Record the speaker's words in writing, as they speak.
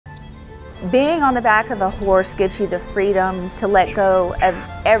Being on the back of a horse gives you the freedom to let go of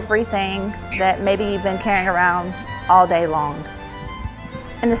everything that maybe you've been carrying around all day long.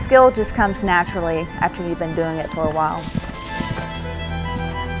 And the skill just comes naturally after you've been doing it for a while.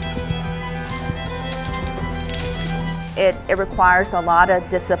 It requires a lot of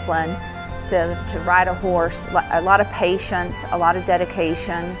discipline to ride a horse, a lot of patience, a lot of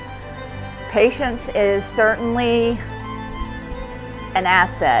dedication. Patience is certainly an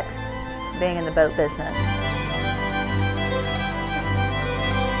asset being in the boat business.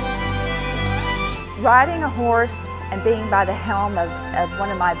 Riding a horse and being by the helm of one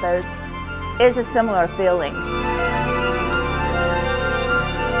of my boats is a similar feeling.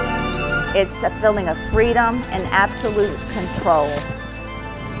 It's a feeling of freedom and absolute control,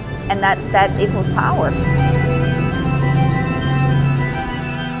 and that equals power.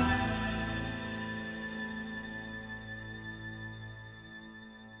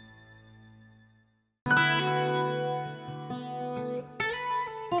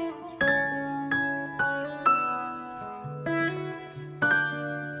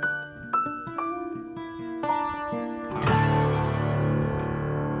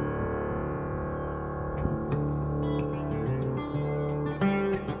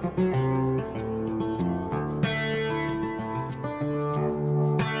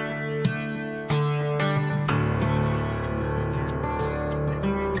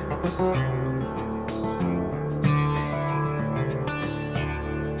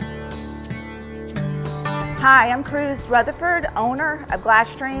 Hi, I'm Kruis Retherford, owner of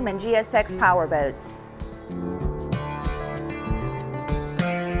Glasstream and GSX Powerboats.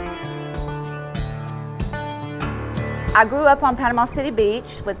 I grew up on Panama City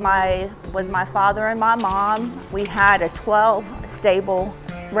Beach with my father and my mom. We had a 12-stable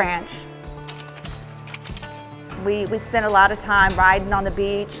ranch. We spent a lot of time riding on the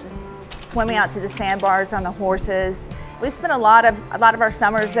beach, swimming out to the sandbars on the horses. We spent a lot of our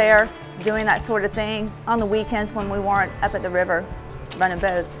summers there doing that sort of thing on the weekends when we weren't up at the river running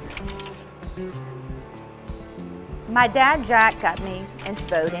boats. My dad, Jack, got me into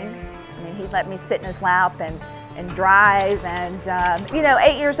boating. I mean, he let me sit in his lap and drive, and you know,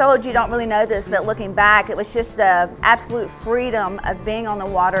 8 years old, you don't really know this, but looking back, it was just the absolute freedom of being on the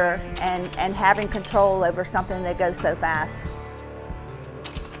water and having control over something that goes so fast.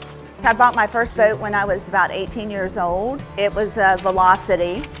 I bought my first boat when I was about 18 years old. It was a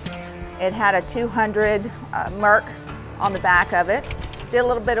Velocity. It had a 200 Merc on the back of it. Did a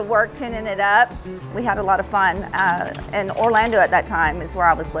little bit of work tuning it up. We had a lot of fun. And Orlando at that time is where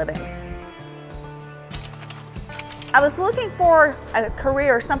I was living. I was looking for a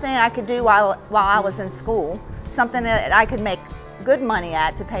career, something I could do while I was in school, something that I could make good money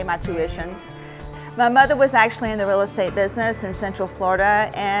at to pay my tuitions. My mother was actually in the real estate business in Central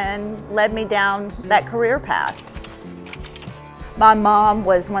Florida and led me down that career path. My mom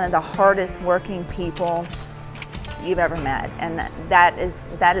was one of the hardest working people you've ever met, and that is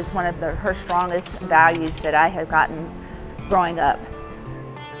one of her strongest values that I have gotten growing up.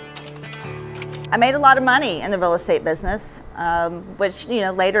 I made a lot of money in the real estate business, which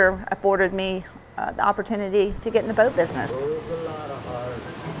later afforded me the opportunity to get in the boat business.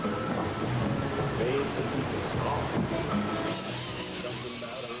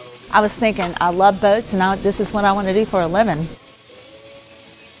 I was thinking, I love boats, and this is what I want to do for a living.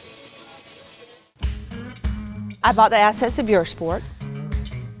 I bought the assets of Eurosport.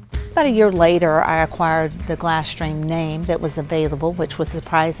 About a year later, I acquired the Glasstream name that was available, which was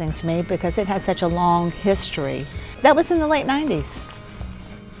surprising to me because it had such a long history. That was in the late 90s.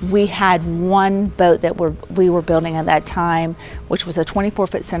 We had one boat that we were building at that time, which was a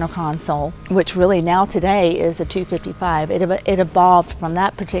 24-foot center console, which really now today is a 255. It evolved from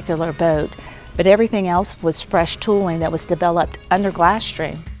that particular boat, but everything else was fresh tooling that was developed under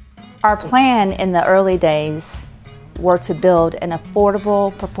Glasstream. Our plan in the early days were to build an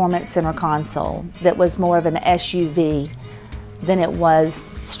affordable performance center console that was more of an SUV than it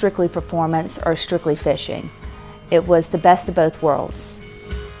was strictly performance or strictly fishing. It was the best of both worlds.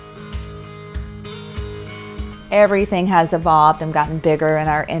 Everything has evolved and gotten bigger in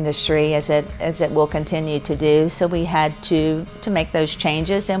our industry as it will continue to do, so we had to make those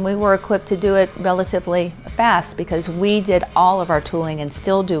changes, and we were equipped to do it relatively fast because we did all of our tooling and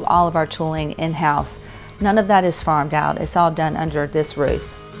still do all of our tooling in-house. None of that is farmed out. It's all done under this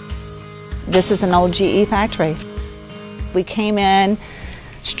roof. This is an old GE factory. We came in,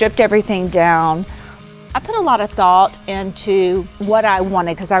 stripped everything down. I put a lot of thought into what I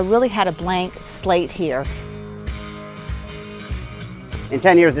wanted because I really had a blank slate here. In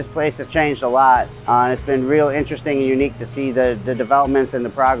 10 years, this place has changed a lot, and it's been real interesting and unique to see the developments and the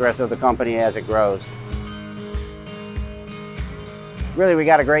progress of the company as it grows. Really, we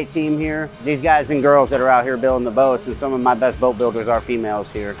got a great team here. These guys and girls that are out here building the boats, and some of my best boat builders are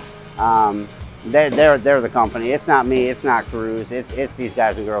females here. They're the company. It's not me, it's not Kruis, it's these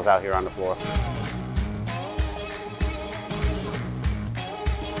guys and girls out here on the floor.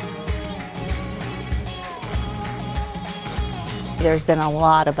 There's been a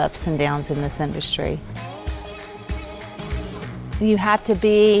lot of ups and downs in this industry. You have to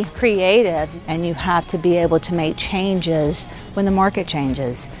be creative and you have to be able to make changes when the market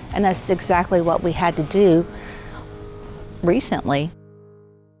changes. And that's exactly what we had to do recently.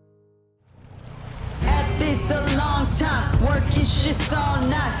 At this a long time, working shifts all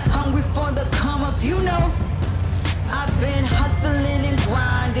night, hungry for the come up, you know. I've been hustling and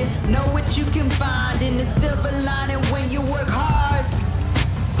grinding, know what you can find in the silver lining when you work hard.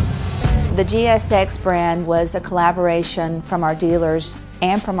 The GSX brand was a collaboration from our dealers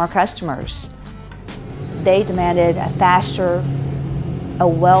and from our customers. They demanded a faster, a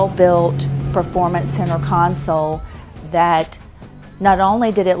well-built performance center console that not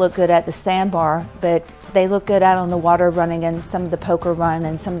only did it look good at the sandbar, but they look good out on the water running in some of the poker run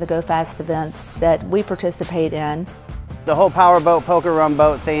and some of the go fast events that we participate in. The whole powerboat, poker run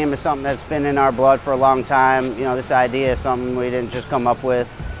boat theme is something that's been in our blood for a long time. You know, this idea is something we didn't just come up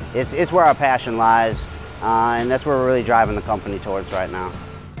with. It's where our passion lies, and that's where we're really driving the company towards right now.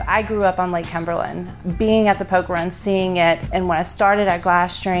 I grew up on Lake Cumberland, being at the poker run, seeing it, and when I started at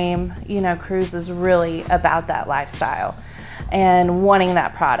Glasstream, you know, Kruis is really about that lifestyle and wanting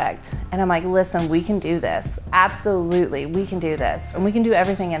that product. And I'm like, listen, we can do this. Absolutely, we can do this. And we can do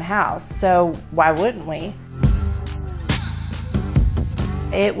everything in-house, so why wouldn't we?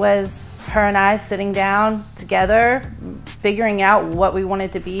 It was her and I sitting down together, figuring out what we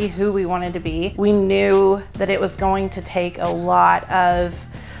wanted to be, who we wanted to be. We knew that it was going to take a lot of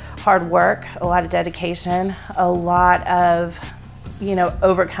hard work, a lot of dedication, a lot of, you know,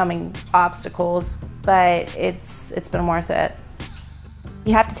 overcoming obstacles, but it's been worth it.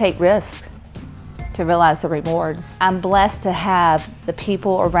 You have to take risks to realize the rewards. I'm blessed to have the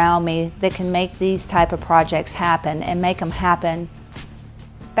people around me that can make these type of projects happen and make them happen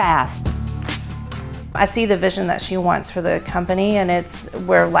fast. I see the vision that she wants for the company, and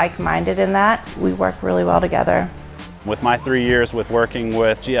we're like-minded in that. We work really well together. With my 3 years with working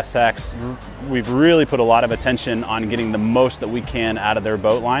with GSX, we've really put a lot of attention on getting the most that we can out of their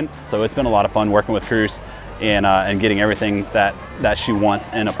boat line. So it's been a lot of fun working with Kruis and getting everything that she wants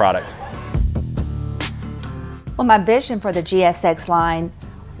in a product. Well, my vision for the GSX line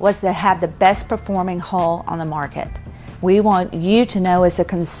was to have the best performing hull on the market. We want you to know as a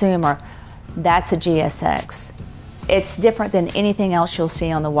consumer, that's a GSX. It's different than anything else you'll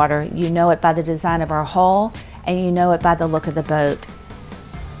see on the water. You know it by the design of our hull, and you know it by the look of the boat.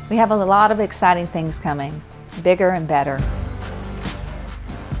 We have a lot of exciting things coming, bigger and better.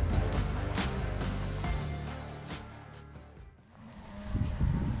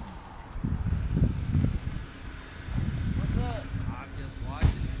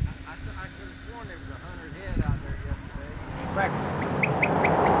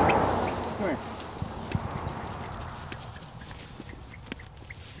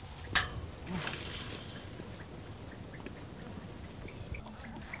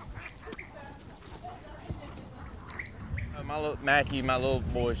 Mackie, my little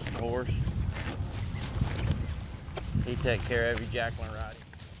boy's horse. He take care of you, Jacqueline riding.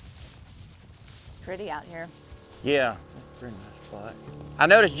 Pretty out here. Yeah, pretty nice spot. I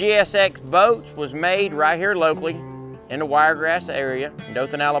noticed GSX Boats was made right here locally in the Wiregrass area in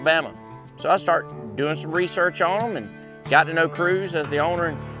Dothan, Alabama. So I started doing some research on them and got to know Kruis as the owner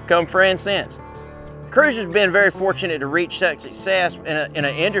and become friends since. Kruis has been very fortunate to reach such success in an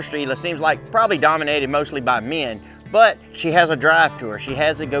industry that seems like probably dominated mostly by men. But she has a drive to her. She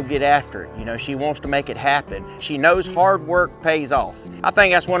has to go get after it. You know, she wants to make it happen. She knows hard work pays off. I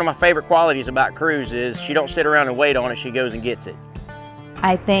think that's one of my favorite qualities about Kruis is she don't sit around and wait on it, she goes and gets it.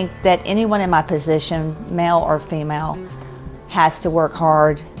 I think that anyone in my position, male or female, has to work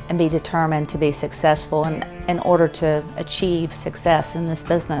hard and be determined to be successful in order to achieve success in this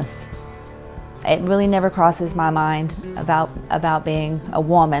business. It really never crosses my mind about being a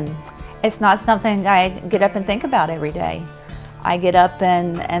woman. It's not something I get up and think about every day. I get up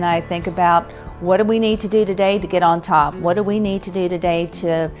and I think about what do we need to do today to get on top? What do we need to do today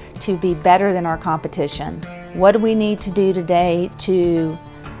to be better than our competition? What do we need to do today to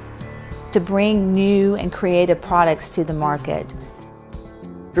bring new and creative products to the market?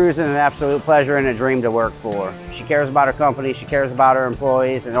 Kruis is an absolute pleasure and a dream to work for. She cares about her company, she cares about her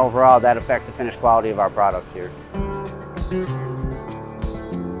employees, and overall that affects the finished quality of our product here.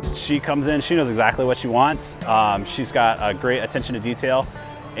 She comes in, she knows exactly what she wants. She's got a great attention to detail,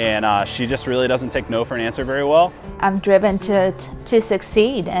 and she just really doesn't take no for an answer very well. I'm driven to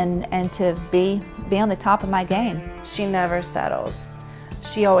succeed and to be on the top of my game. She never settles.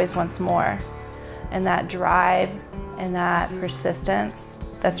 She always wants more. And that drive and that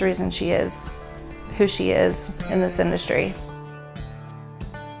persistence, that's the reason she is who she is in this industry.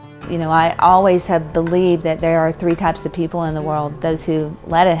 You know, I always have believed that there are three types of people in the world: those who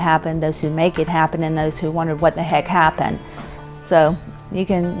let it happen, those who make it happen, and those who wondered what the heck happened. So you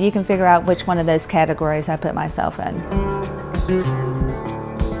can figure out which one of those categories I put myself in.